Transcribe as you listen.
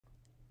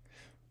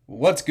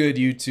What's good,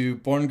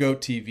 YouTube? Born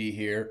Goat TV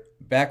here,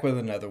 back with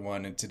another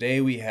one, and today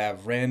we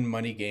have Ren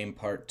Money Game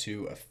Part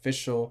 2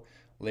 official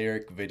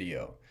lyric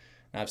video.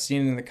 Now, I've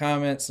seen in the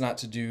comments not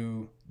to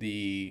do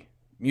the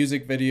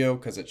music video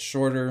because it's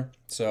shorter,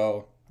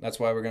 so that's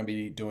why we're going to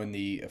be doing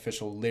the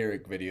official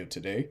lyric video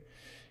today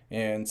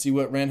and see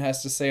what Ren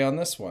has to say on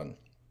this one.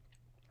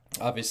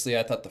 Obviously,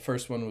 I thought the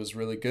first one was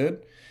really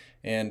good,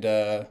 and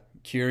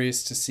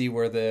curious to see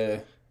where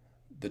the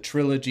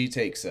trilogy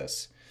takes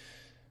us.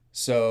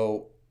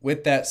 So,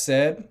 with that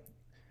said,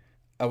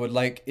 I would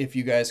like if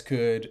you guys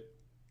could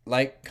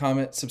like,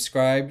 comment,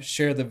 subscribe,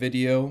 share the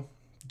video,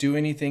 do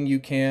anything you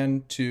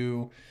can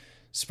to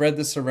spread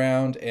this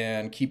around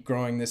and keep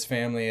growing this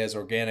family as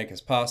organic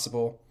as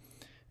possible.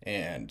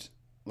 And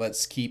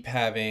let's keep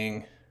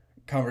having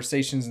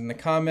conversations in the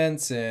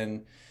comments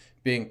and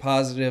being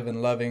positive and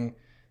loving,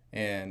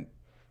 and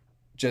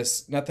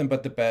just nothing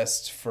but the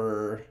best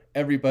for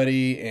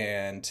everybody.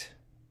 And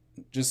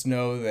just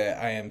know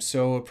that I am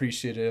so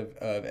appreciative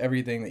of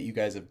everything that you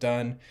guys have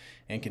done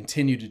and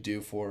continue to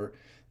do for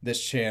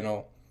this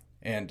channel.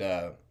 And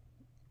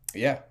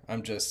yeah,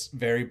 I'm just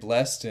very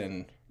blessed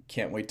and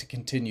can't wait to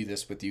continue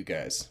this with you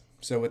guys.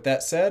 So with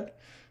that said,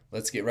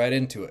 let's get right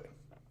into it.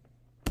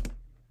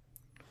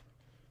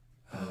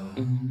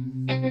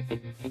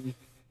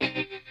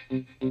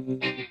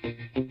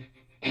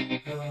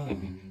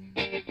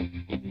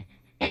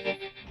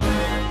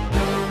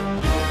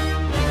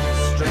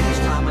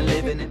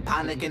 Living in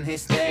panic and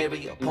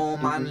hysteria. Poor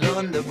man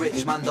learn, the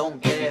rich man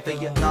don't care for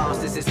your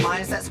narcissist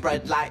mindset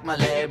spread like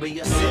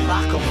malaria. Sit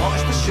back and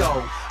watch the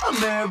show.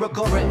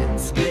 America written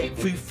split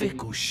through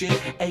fickle shit.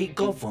 A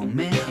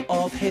government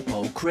of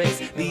hypocrites.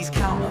 These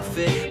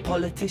counterfeit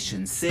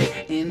politicians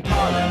sit in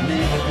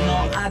parliament,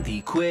 not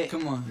adequate.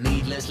 Come on.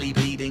 Needlessly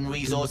bleeding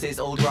resources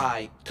all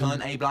dry.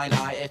 Turn a blind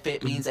eye if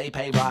it means a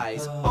pay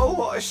rise. Oh,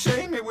 what a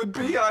shame it would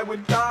be, I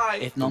would die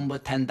if number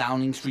 10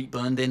 Downing Street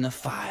burned in a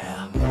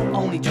fire.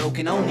 Only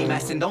joking, only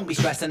messing, don't be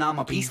stressing. I'm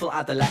a peaceful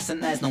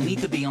adolescent, there's no need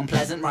to be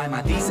unpleasant. Write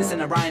my thesis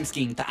in a rhyme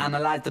scheme to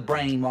analyze the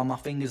brain while my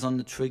fingers on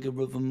the trigger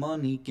of a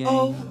money game.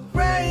 Oh,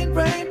 rain,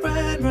 rain,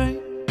 rain,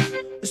 rain,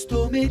 a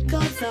storm it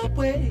comes our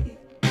way,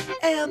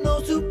 and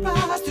no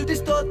surprise to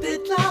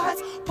distorted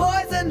lies,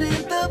 poison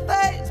in the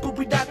veins, but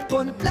we die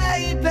upon the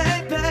blame,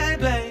 blame, blame,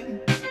 blame.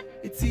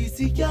 It's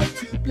easier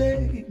to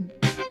blame.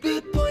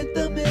 We point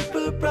the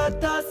mirror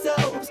at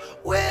ourselves.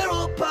 We're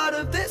all part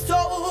of this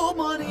whole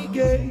money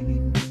game.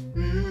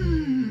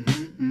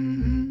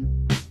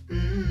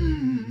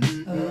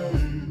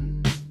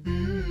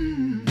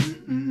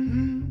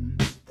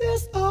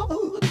 This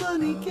whole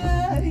money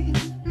game.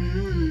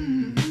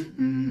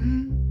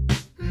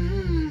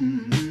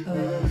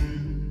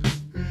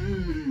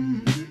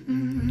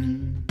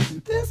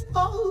 This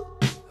whole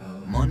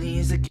money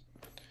is a.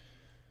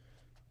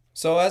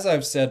 So as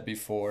I've said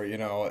before, you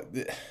know,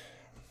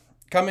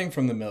 coming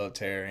from the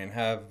military and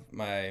have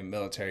my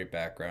military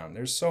background,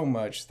 there's so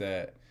much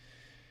that,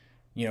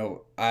 you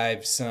know,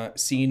 I've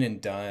seen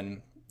and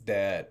done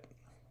that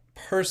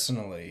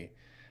personally,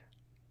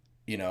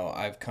 you know,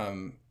 I've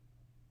come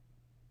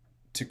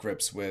to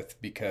grips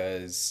with,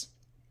 because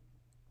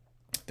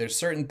there's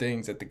certain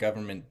things that the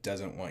government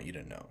doesn't want you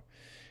to know,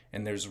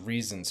 and there's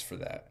reasons for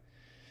that.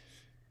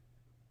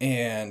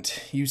 And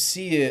you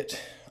see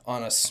it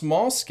on a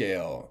small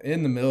scale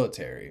in the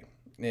military,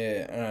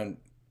 and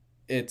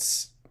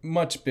it's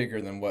much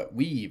bigger than what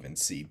we even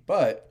see,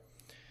 but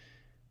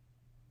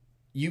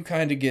you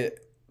kind of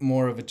get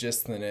more of a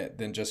gist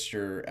than just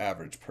your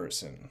average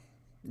person.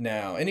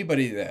 Now,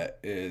 anybody that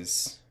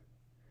is,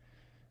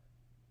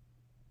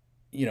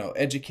 you know,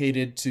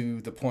 educated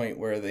to the point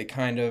where they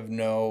kind of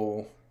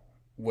know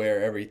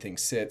where everything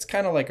sits,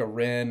 kind of like a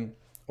Ren,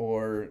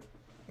 or,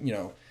 you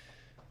know,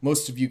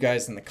 most of you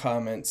guys in the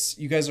comments,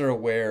 you guys are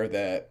aware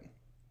that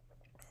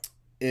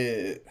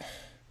the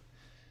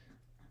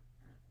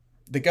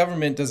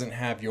government doesn't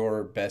have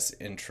your best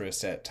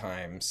interest at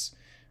times,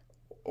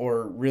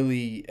 or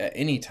really at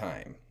any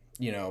time,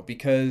 you know,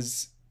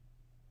 because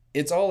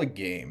it's all a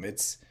game.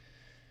 It's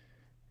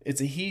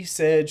a he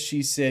said,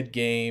 she said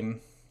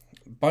game,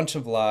 bunch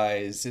of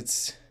lies.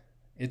 It's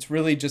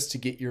really just to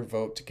get your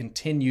vote, to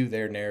continue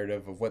their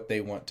narrative of what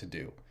they want to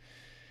do.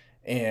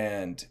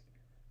 And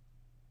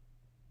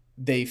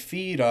they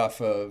feed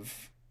off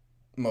of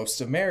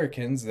most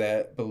Americans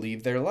that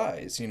believe their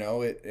lies, you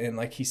know, and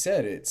like he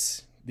said,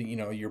 it's, you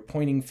know, you're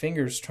pointing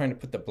fingers trying to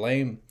put the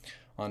blame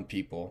on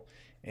people,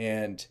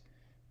 and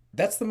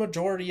that's the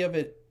majority of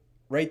it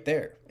right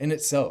there in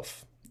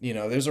itself. You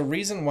know, there's a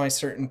reason why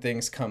certain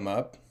things come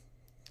up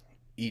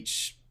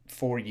each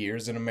 4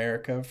 years in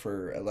America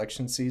for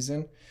election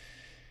season,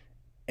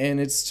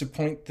 and it's to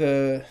point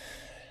the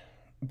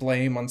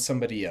blame on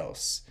somebody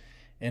else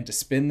and to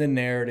spin the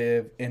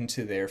narrative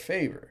into their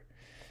favor.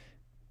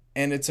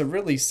 And it's a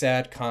really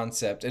sad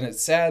concept, and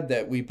it's sad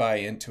that we buy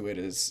into it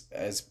as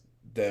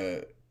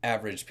the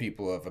average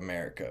people of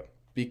America,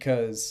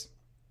 because,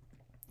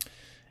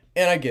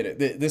 and I get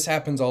it, this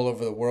happens all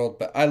over the world,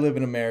 but I live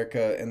in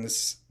America, and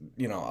this,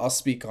 you know, I'll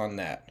speak on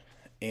that.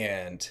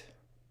 And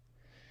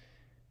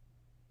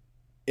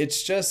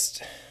it's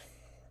just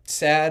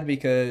sad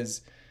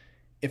because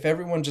if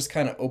everyone just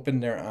kind of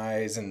opened their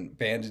eyes and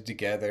banded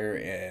together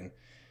and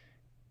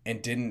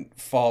didn't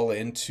fall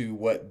into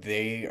what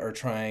they are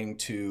trying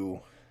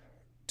to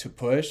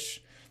push,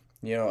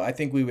 you know, I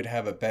think we would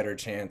have a better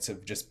chance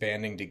of just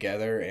banding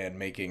together and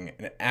making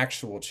an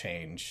actual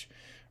change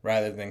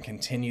rather than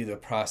continue the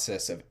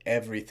process of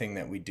everything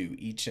that we do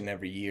each and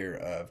every year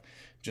of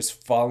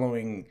just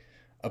following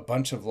a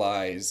bunch of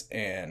lies.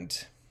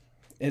 And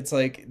it's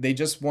like they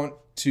just want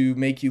to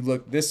make you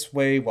look this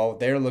way while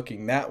they're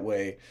looking that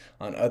way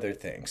on other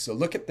things. So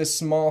look at this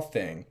small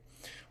thing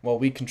while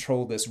we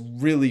control this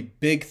really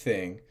big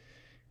thing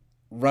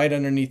right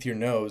underneath your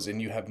nose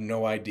and you have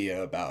no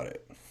idea about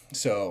it.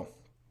 So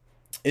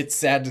it's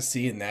sad to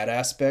see in that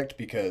aspect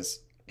because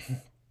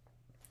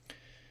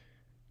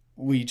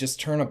we just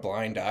turn a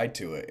blind eye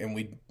to it, and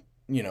we,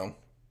 you know,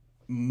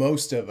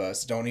 most of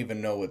us don't even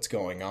know what's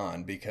going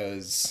on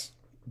because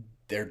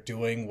they're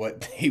doing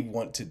what they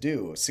want to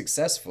do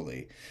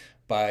successfully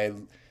by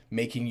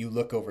making you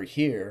look over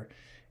here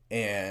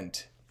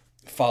and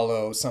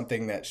follow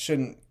something that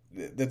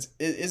it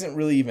isn't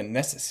really even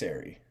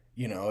necessary.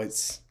 You know,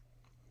 it's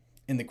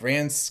in the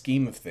grand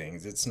scheme of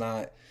things, it's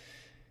not,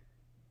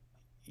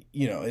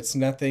 you know, it's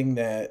nothing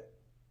that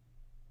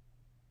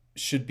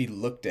should be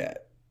looked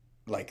at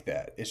like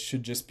that. It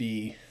should just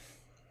be,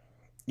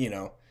 you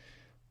know,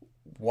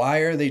 why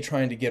are they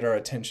trying to get our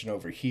attention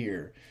over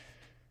here?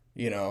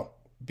 You know,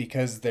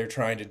 because they're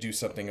trying to do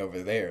something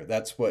over there.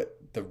 That's what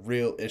the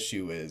real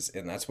issue is,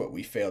 and that's what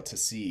we fail to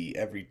see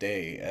every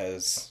day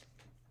as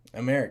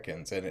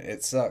Americans. And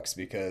it sucks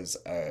because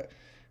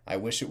I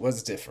wish it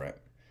was different,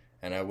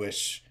 and I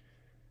wish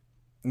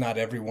not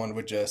everyone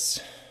would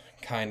just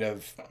kind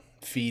of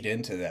feed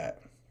into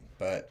that.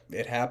 But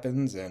it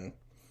happens, and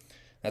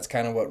that's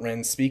kind of what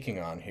Ren's speaking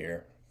on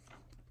here.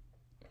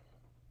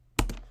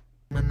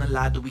 And the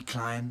ladder we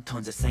climb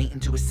turns a saint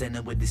into a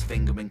sinner with his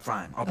finger in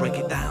crime. I'll break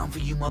it down for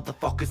you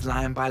motherfuckers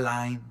line by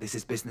line. This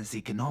is business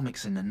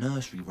economics in a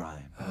nursery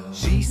rhyme.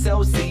 She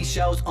sells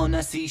seashells on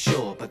a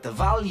seashore, but the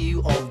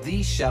value of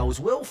these shells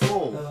will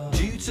fall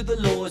due to the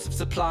laws of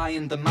supply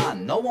and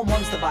demand. No one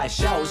wants to buy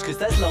shells because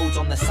there's loads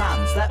on the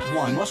sand. Step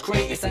one, must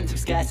create a sense of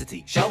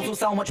scarcity. Shells will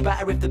sell much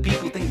better if the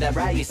people think they're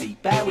rare, you see.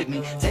 Bear with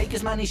me, take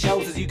as many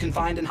shells as you can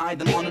find and hide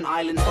them on an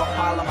island.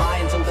 Stockpile them high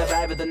until they're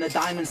rarer than a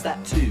diamond.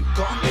 Step two,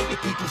 gotta make the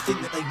people think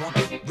that they want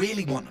them,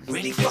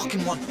 really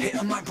fucking want them. Hit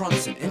them like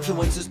Bronson.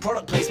 Influencers,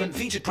 product placement,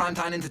 featured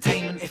primetime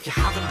entertainment. If you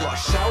haven't got a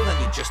shell, then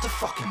you're just a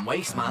fucking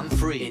waste, man.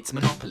 Free, it's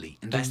monopoly.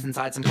 Invest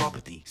inside some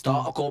property.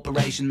 Start a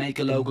corporation, make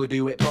a logo,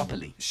 do it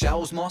properly.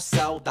 Shells must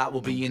sell, that will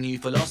be your new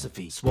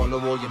philosophy. Swallow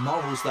all your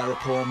morals, they're a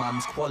poor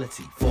man's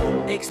quality.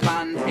 4.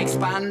 Expand,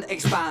 expand,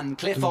 expand.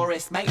 Clear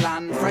forest, make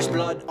land, fresh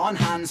blood on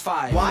hands.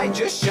 5. Why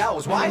just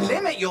shells? Why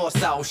limit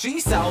yourself?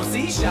 She sells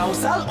seashells,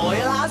 sell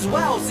oil as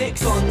well.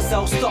 6. Sun,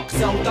 sell stock,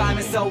 sell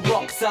diamonds, sell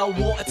rock, sell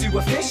water to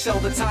a fish, sell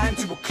the time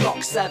to a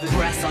clock. 7.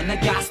 Press on the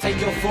gas, take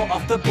your foot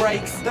off the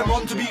brakes. Then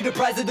want to be the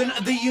president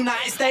of the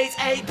United States.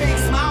 8. Big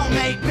smile,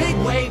 make big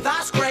wave,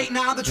 that's great.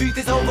 Now the truth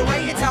is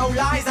overrated, tell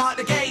lies out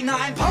the gate.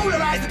 9.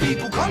 Polarize the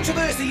people,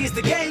 controversy is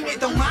the game.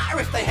 It don't matter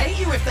if they hate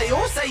you, if they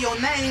all say your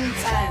name.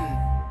 10.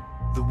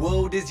 The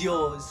world is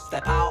yours.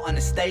 Step out on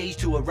a stage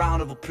to a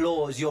round of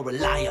applause. You're a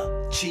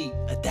liar, cheat,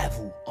 a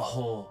devil, a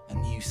whore,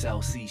 and you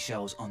sell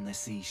seashells on the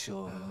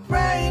seashore.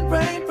 Rain,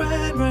 rain,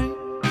 rain, rain.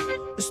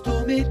 The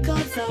storm, it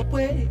comes our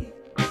way.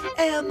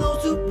 And no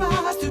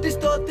surprise to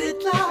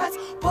distorted lies.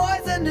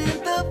 Poison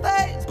in the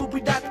veins, but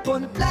we die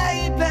upon the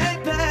blame,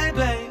 blame, blame,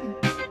 blame.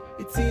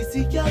 It's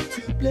easier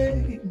to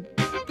blame.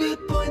 We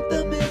point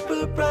the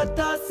mirror at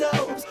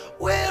ourselves.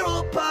 We're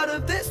all part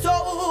of this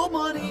whole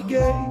money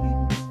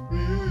game.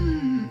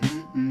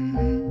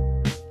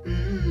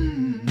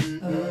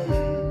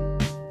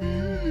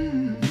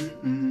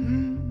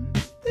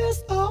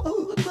 This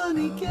whole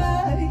money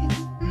game.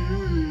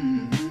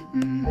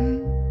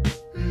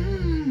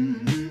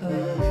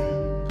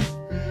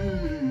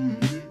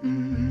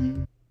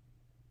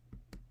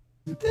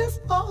 This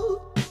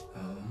whole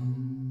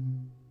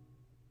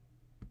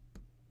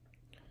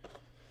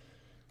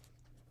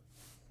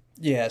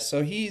Yeah,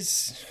 so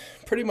he's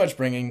pretty much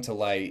bringing to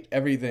light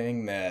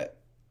everything that,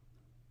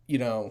 you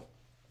know,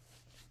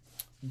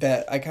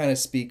 that I kind of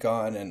speak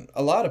on, and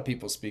a lot of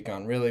people speak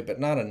on, really, but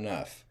not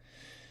enough.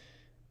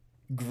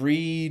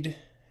 Greed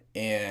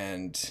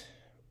and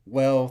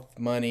wealth,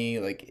 money,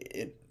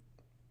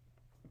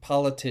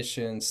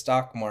 politicians,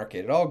 stock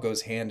market, it all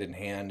goes hand in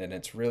hand, and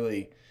it's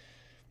really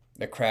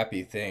a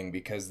crappy thing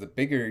because the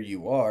bigger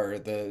you are,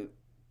 the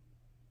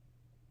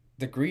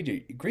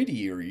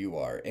greedier you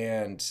are,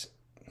 and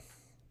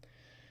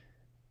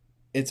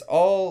it's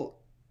all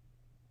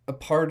a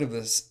part of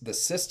the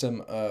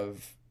system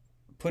of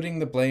putting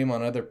the blame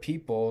on other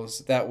people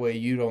so that way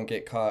you don't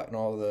get caught in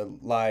all the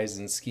lies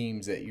and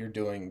schemes that you're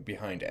doing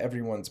behind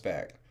everyone's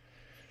back.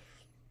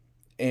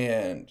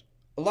 And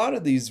a lot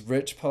of these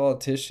rich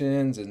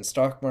politicians and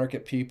stock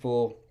market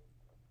people,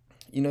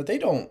 you know, they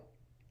don't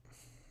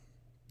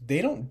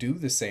do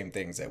the same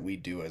things that we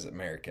do as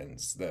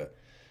Americans.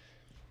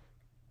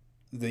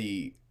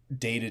 the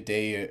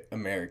day-to-day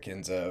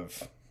Americans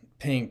of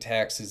paying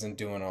taxes and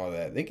doing all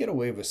that. They get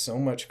away with so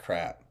much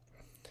crap.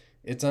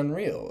 It's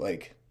unreal.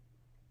 Like,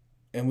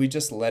 and we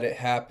just let it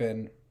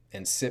happen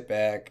and sit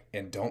back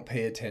and don't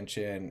pay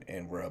attention,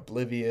 and we're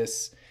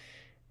oblivious,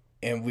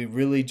 and we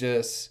really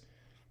just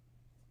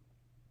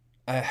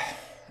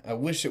I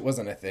wish it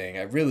wasn't a thing.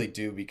 I really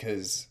do,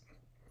 because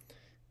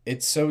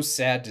it's so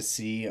sad to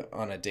see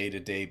on a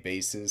day-to-day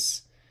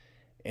basis,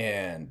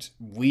 and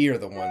we are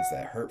the ones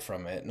that hurt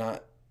from it,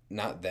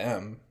 not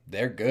them.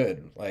 They're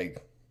good.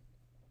 Like,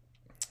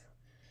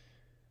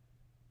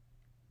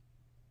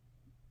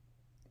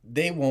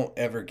 they won't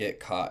ever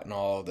get caught in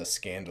all the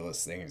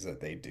scandalous things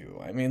that they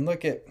do. I mean,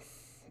 look at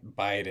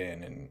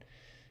Biden and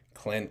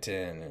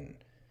Clinton and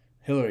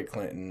Hillary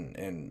Clinton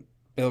and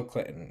Bill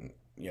Clinton,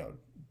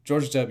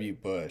 George W.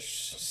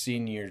 Bush,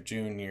 Senior,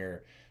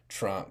 Junior,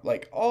 Trump.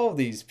 Like, all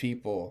these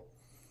people,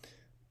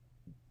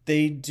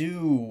 they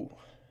do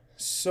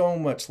so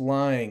much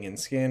lying and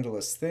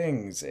scandalous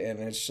things, and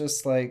it's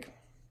just like,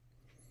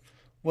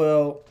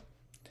 well,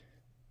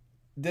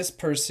 this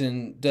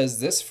person does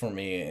this for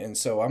me, and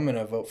so I'm going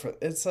to vote for...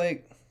 It's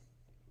like,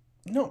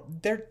 no,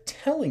 they're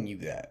telling you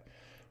that.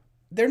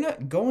 They're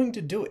not going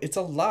to do it. It's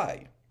a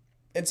lie.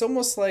 It's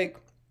almost like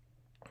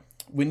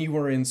when you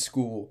were in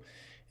school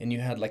and you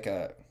had like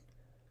a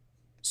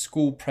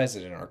school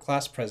president or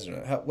class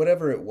president,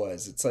 whatever it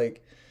was. It's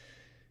like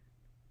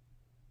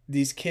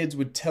these kids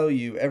would tell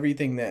you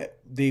everything that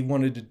they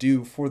wanted to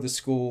do for the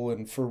school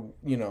and for,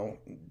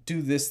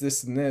 do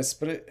this, and this,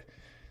 but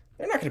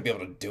they're not going to be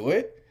able to do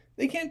it.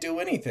 They can't do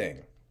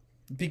anything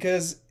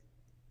because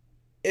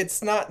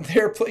it's not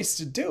their place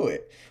to do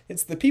it.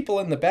 It's the people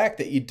in the back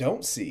that you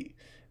don't see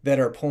that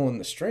are pulling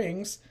the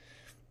strings.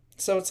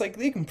 So it's like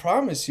they can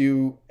promise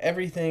you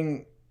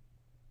everything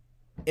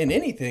and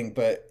anything,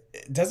 but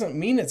it doesn't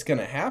mean it's going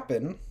to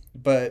happen.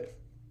 But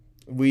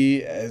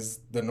we,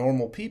 as the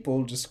normal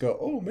people, just go,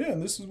 oh man,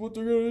 this is what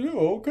they're going to do.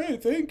 Okay,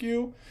 thank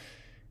you.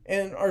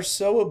 And are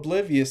so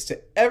oblivious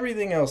to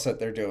everything else that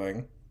they're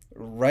doing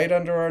right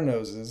under our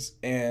noses,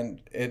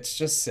 and it's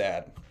just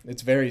sad.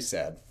 It's very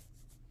sad.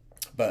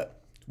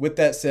 But with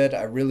that said,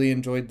 I really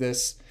enjoyed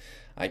this.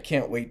 I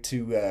can't wait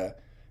to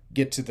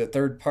get to the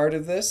third part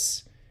of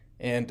this,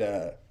 and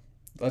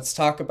let's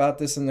talk about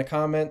this in the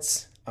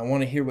comments. I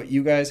want to hear what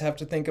you guys have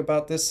to think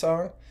about this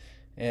song,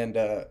 and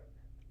I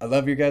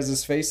love your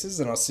guys' faces,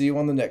 and I'll see you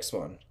on the next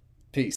one.